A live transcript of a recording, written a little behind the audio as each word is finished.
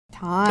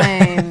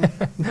Time.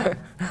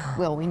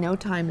 Well, we know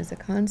time is a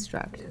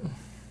construct.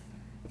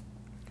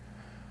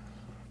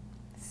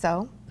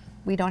 So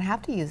we don't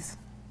have to use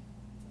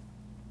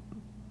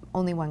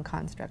only one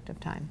construct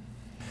of time.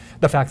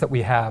 The fact that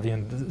we have,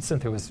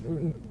 Cynthia was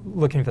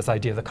looking at this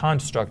idea of the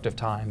construct of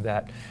time,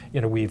 that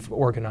we've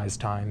organized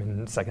time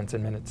in seconds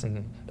and minutes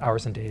and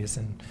hours and days,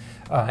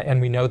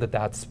 and we know that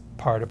that's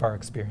part of our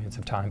experience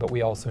of time, but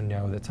we also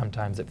know that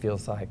sometimes it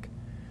feels like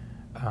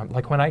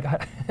when I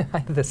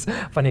had this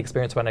funny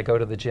experience when I go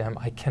to the gym,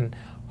 I can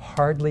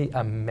hardly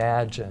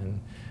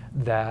imagine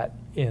that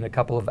in a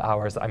couple of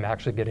hours I'm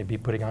actually going to be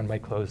putting on my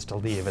clothes to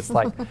leave. It's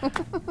like,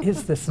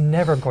 is this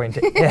never going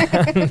to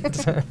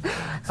end?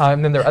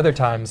 And then there are other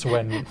times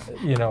when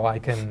I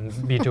can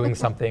be doing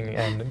something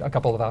and a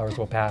couple of hours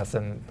will pass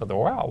and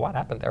wow, what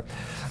happened there?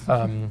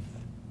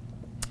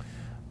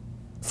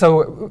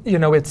 So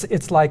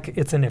it's like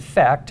it's an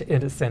effect,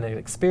 it's an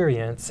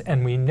experience,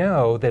 and we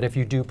know that if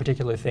you do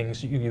particular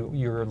things,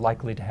 you're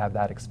likely to have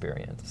that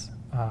experience,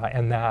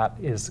 and that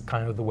is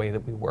kind of the way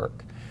that we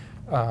work.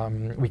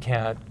 We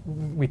can't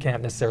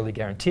necessarily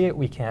guarantee it.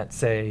 We can't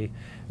say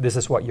this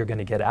is what you're going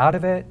to get out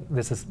of it.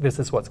 This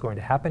is what's going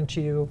to happen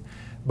to you,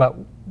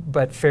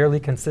 but fairly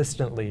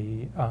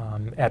consistently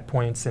at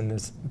points in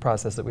this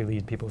process that we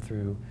lead people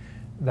through,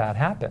 that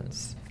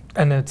happens.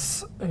 And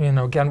it's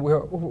again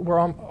we're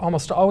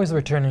almost always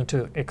returning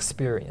to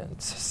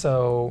experience.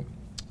 So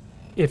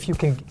if you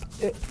can,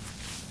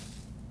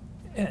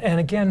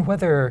 and again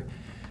whether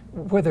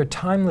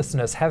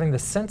timelessness, having the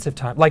sense of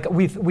time, like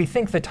we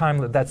think the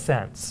time, that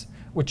sense,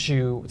 which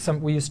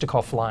we used to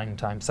call flying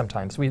time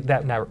sometimes.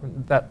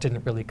 That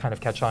didn't really kind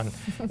of catch on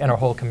in our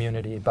whole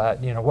community, but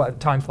what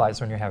time flies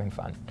when you're having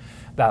fun,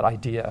 that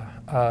idea.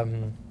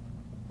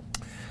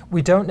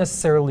 We don't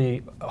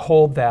necessarily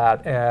hold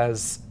that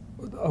as,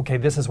 okay,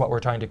 this is what we're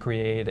trying to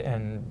create,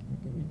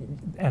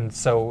 and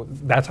so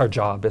that's our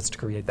job, is to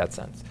create that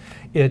sense.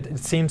 It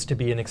seems to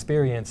be an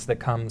experience that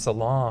comes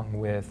along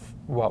with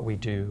what we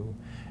do.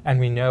 And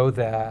we know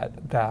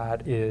that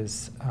that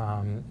is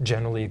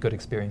generally a good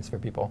experience for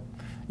people,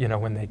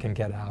 when they can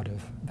get out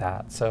of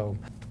that. So,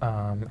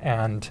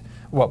 and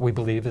what we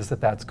believe is that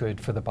that's good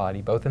for the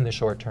body, both in the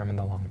short term and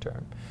the long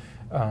term.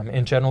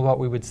 In general, what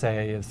we would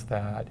say is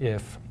that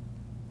if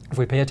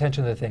we pay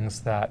attention to the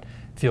things that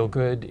feel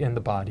good in the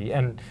body,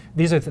 and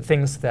these are the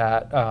things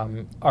that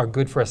are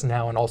good for us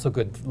now and also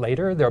good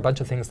later. There are a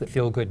bunch of things that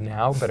feel good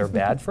now but are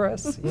bad for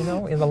us, in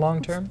the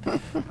long term.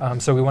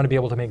 So we want to be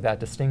able to make that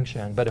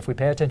distinction. But if we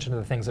pay attention to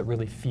the things that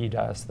really feed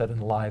us, that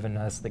enliven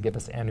us, that give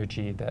us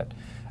energy, that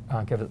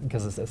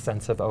gives us a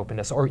sense of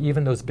openness, or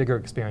even those bigger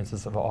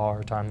experiences of awe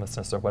or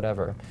timelessness or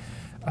whatever,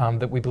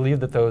 that we believe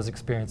that those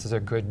experiences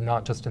are good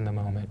not just in the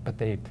moment, but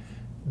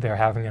they're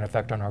having an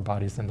effect on our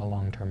bodies in the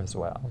long term as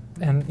well.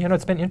 And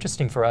it's been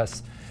interesting for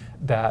us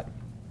that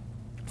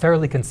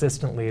fairly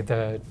consistently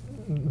the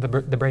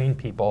brain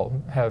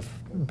people have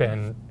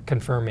been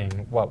confirming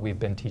what we've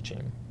been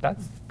teaching.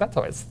 That's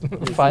always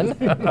fun.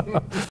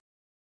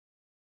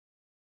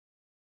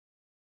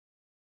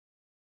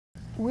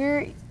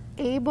 We're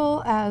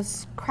able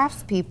as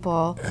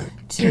craftspeople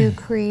to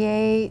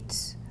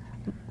create,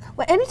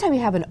 well, anytime you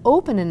have an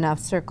open enough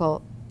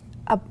circle,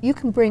 you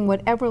can bring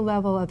whatever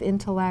level of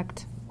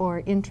intellect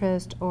or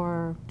interest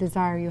or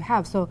desire you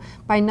have. So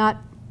by not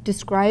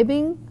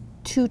describing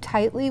too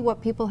tightly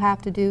what people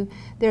have to do,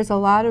 there's a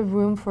lot of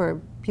room for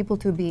people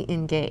to be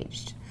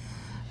engaged.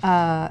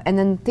 And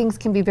then things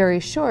can be very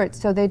short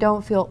so they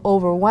don't feel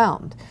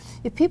overwhelmed.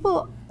 If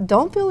people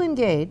don't feel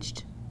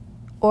engaged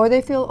or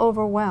they feel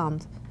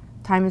overwhelmed,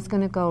 time is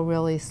going to go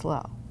really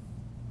slow,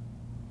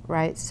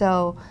 right?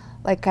 So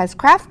like as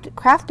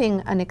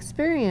crafting an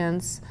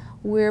experience,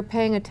 we're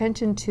paying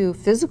attention to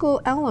physical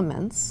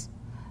elements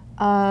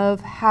of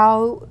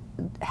how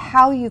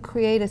you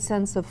create a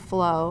sense of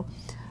flow,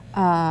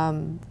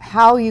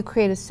 how you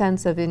create a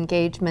sense of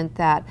engagement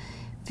that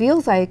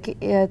feels like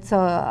it's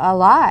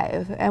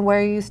alive, and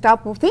where you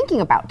stop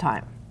thinking about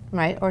time,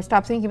 right? Or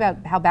stop thinking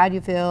about how bad you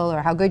feel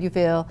or how good you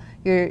feel.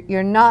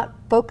 You're not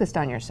focused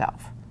on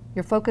yourself.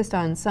 You're focused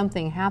on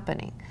something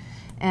happening.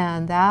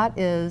 And that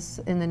is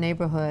in the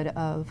neighborhood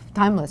of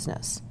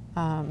timelessness.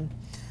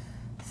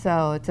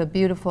 So it's a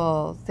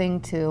beautiful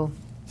thing to,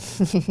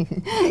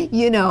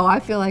 I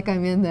feel like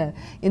I'm in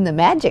the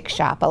magic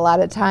shop a lot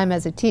of time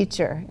as a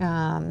teacher,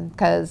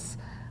 because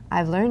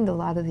I've learned a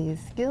lot of these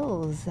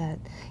skills that,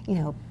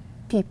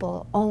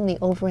 people only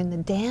over in the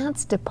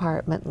dance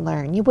department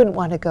learn. You wouldn't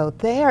want to go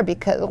there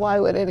because why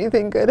would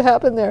anything good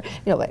happen there?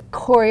 Like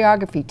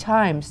choreography,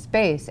 time,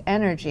 space,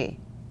 energy.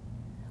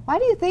 Why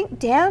do you think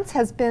dance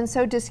has been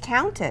so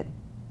discounted?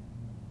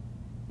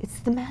 It's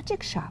the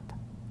magic shop.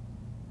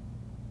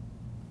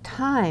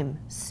 Time,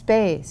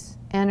 space,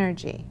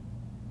 energy,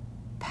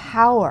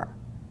 power.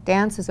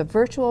 Dance is a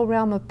virtual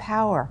realm of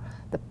power,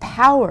 the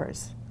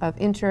powers of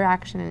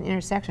interaction and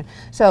intersection.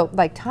 So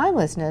like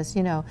timelessness,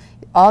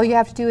 all you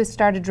have to do is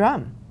start a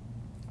drum.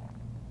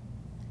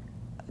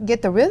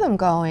 Get the rhythm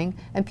going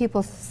and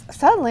people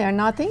suddenly are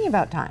not thinking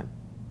about time.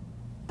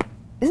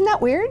 Isn't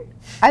that weird?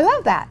 I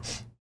love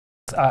that.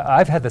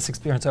 I've had this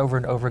experience over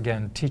and over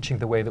again teaching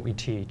the way that we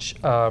teach,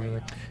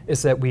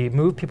 is that we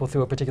move people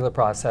through a particular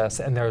process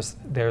and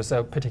there's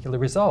a particular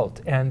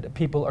result, and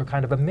people are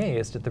kind of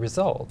amazed at the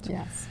result.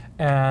 Yes.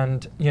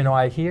 And you know,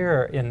 I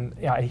hear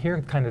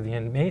kind of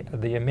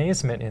the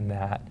amazement in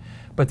that.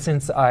 But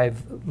since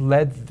I've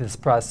led this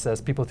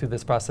process, people through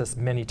this process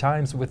many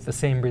times with the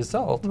same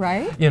result,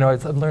 right? You know,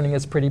 learning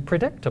is pretty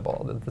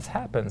predictable that this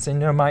happens.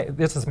 And you know,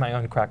 this is my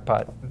own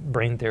crackpot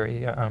brain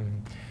theory,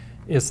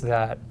 is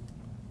that,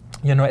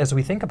 you know, as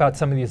we think about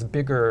some of these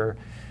bigger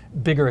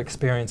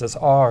experiences,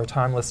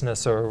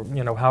 timelessness, or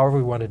you know, however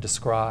we want to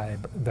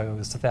describe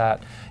those,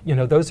 that you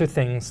know, those are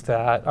things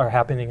that are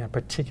happening in a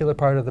particular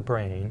part of the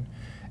brain.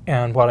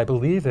 And what I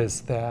believe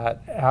is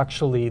that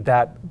actually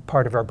that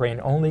part of our brain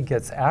only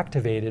gets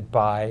activated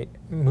by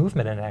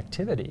movement and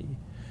activity.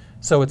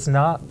 So it's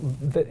not,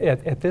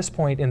 at this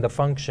point in the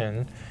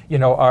function, you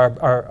know,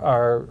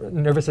 our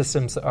nervous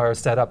systems are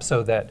set up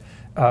so that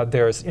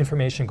there's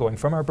information going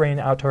from our brain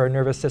out to our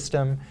nervous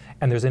system,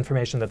 and there's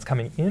information that's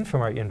coming in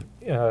from our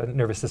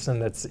nervous system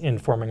that's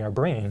informing our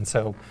brain.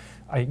 So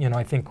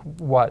I think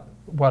what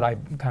I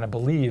kind of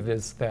believe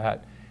is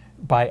that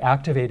by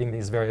activating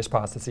these various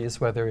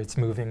processes, whether it's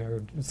moving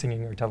or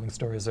singing or telling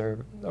stories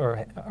or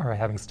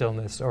having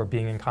stillness or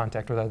being in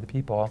contact with other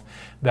people,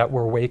 that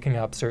we're waking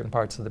up certain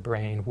parts of the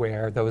brain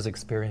where those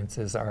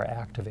experiences are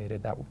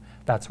activated.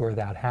 That's where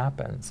that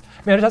happens.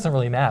 I mean, it doesn't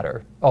really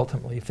matter,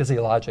 ultimately,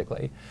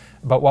 physiologically,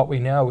 but what we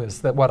know is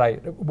that what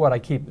I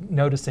keep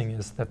noticing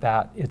is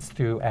that it's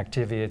through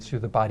activity, it's through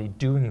the body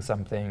doing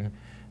something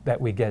that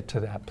we get to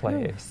that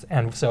place.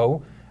 And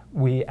so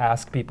we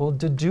ask people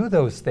to do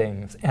those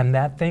things, and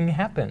that thing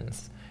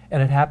happens.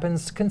 And it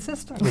happens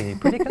consistently,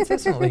 pretty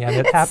consistently. And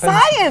it happens.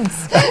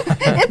 Science!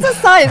 It's a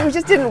science. We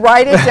just didn't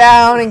write it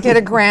down and get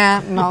a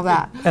grant and all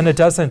that. And it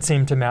doesn't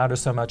seem to matter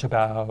so much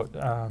about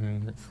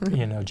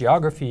you know,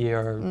 geography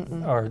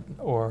or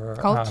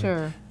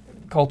culture,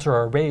 culture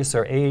or race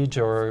or age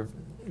or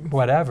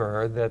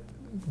whatever, that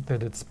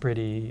it's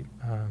pretty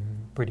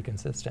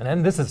consistent.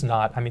 And this is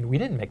not, I mean, we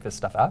didn't make this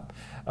stuff up.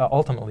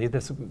 Ultimately,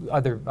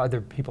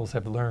 other peoples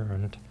have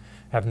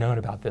known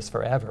about this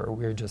forever.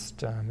 We're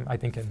just, I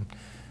think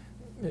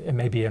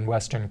maybe in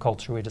Western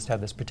culture, we just have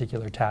this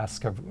particular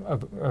task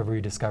of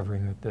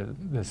rediscovering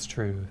this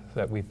truth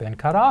that we've been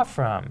cut off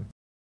from.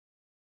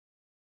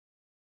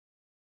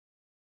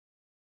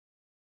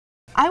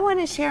 I want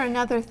to share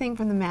another thing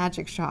from the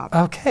magic shop.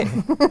 Okay.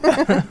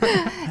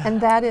 And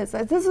that is,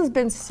 this has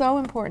been so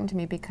important to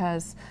me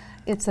because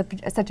it's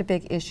such a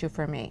big issue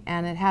for me,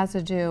 and it has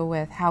to do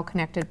with how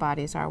connected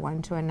bodies are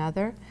one to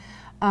another.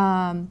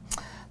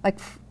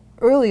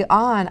 Early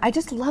on, I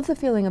just love the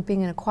feeling of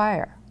being in a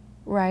choir,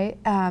 right?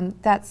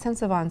 That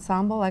sense of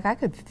ensemble, like I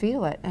could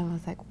feel it, and I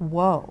was like,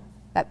 whoa,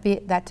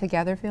 that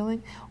together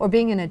feeling. Or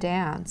being in a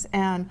dance,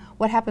 and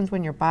what happens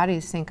when your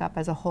bodies sync up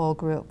as a whole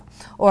group.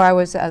 Or I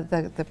was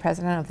the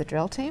president of the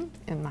drill team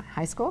in my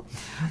high school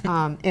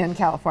in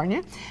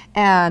California,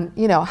 and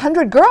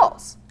 100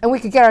 girls, and we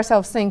could get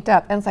ourselves synced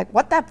up, and it's like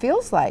what that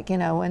feels like,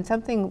 when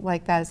something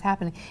like that is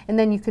happening. And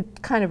then you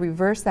could kind of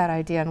reverse that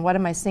idea, and what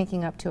am I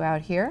syncing up to out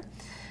here?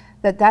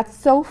 That's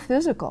so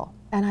physical,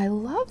 and I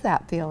love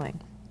that feeling.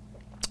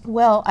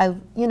 Well,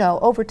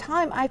 over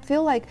time, I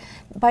feel like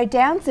by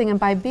dancing and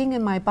by being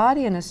in my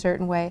body in a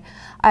certain way,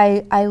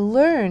 I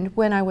learned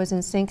when I was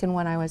in sync and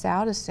when I was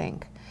out of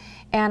sync.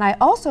 And I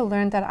also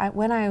learned that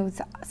when I was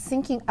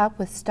syncing up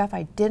with stuff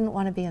I didn't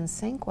want to be in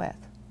sync with,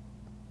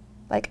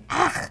 like,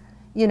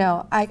 it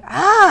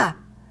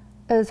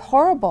was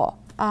horrible.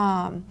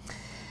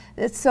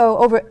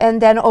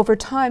 Over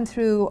time,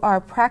 through our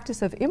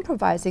practice of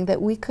improvising,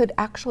 that we could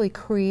actually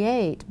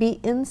be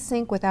in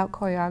sync without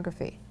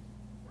choreography.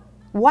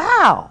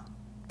 Wow,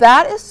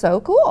 that is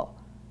so cool.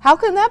 How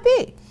can that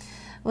be?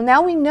 Well,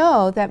 now we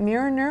know that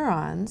mirror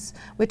neurons,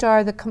 which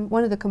are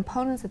one of the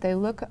components that they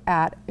look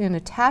at in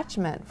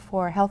attachment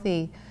for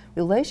healthy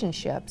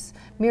relationships,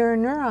 mirror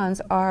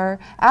neurons are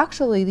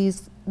actually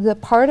the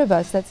part of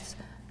us that's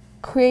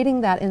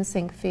creating that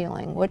in-sync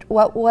feeling,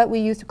 what we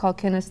used to call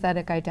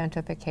kinesthetic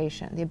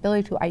identification, the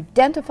ability to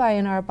identify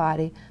in our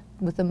body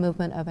with the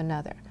movement of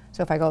another.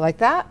 So if I go like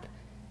that,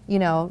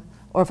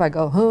 or if I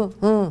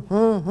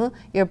go,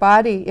 your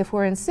body, if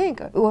we're in sync,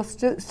 will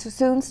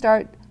soon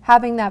start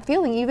having that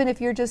feeling, even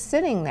if you're just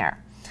sitting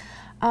there.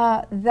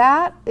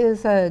 That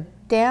is a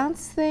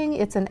dance thing,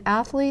 it's an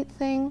athlete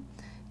thing.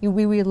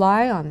 We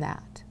rely on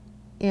that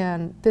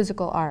in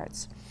physical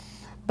arts.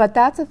 But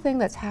that's a thing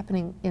that's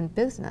happening in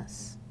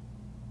business.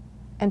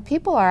 And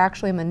people are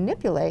actually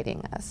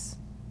manipulating us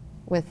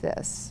with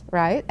this,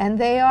 right? And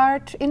they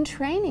are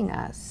entraining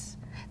us.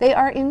 They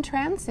are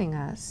entrancing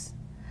us.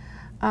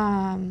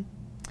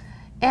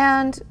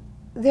 And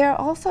they're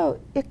also,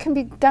 it can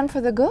be done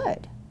for the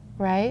good,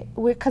 right?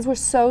 Because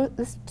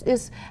this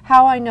is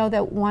how I know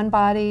that when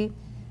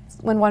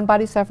one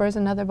body suffers,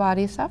 another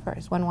body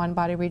suffers. When one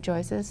body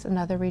rejoices,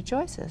 another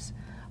rejoices.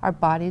 Our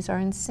bodies are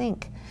in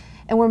sync.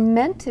 And we're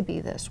meant to be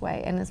this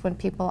way. And it's when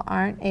people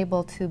aren't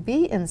able to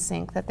be in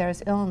sync that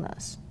there's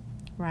illness,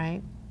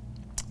 right?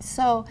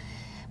 So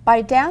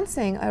by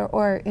dancing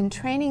or in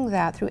training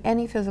that through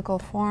any physical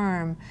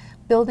form,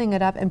 building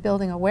it up and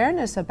building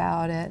awareness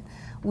about it,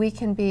 we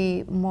can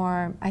be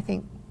more, I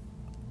think,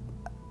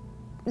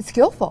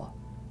 skillful.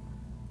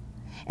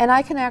 And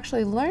I can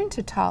actually learn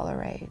to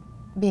tolerate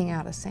being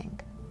out of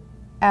sync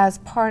as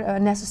a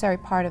necessary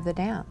part of the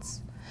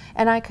dance.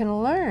 And I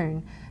can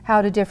learn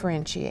how to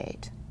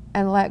differentiate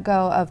and let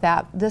go of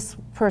that, this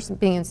person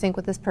being in sync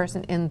with this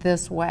person in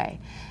this way.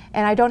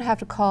 And I don't have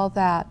to call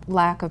that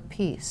lack of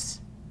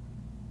peace,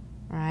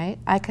 right?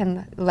 I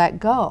can let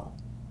go.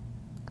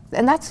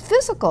 And that's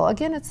physical.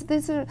 Again,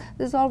 this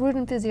is all rooted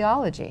in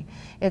physiology.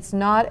 It's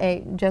not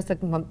just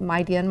an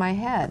idea in my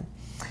head.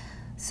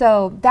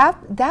 So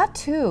that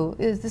too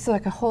this is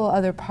like a whole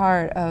other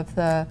part of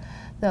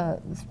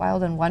this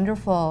wild and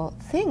wonderful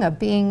thing of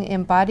being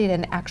embodied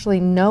and actually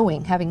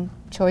knowing, having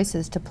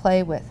choices to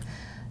play with.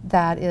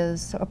 That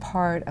is a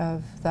part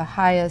of the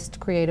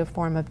highest creative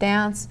form of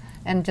dance,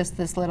 and just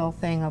this little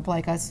thing of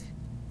like us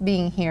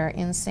being here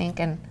in sync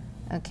and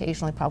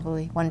occasionally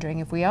probably wondering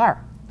if we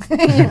are.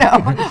 You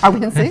know, are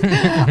we in sync?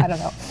 I don't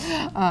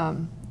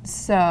know.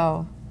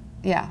 So,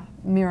 yeah,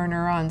 mirror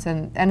neurons,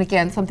 and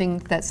again, something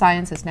that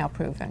science has now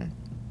proven.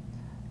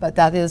 But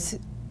that is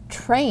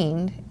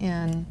trained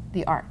in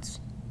the arts.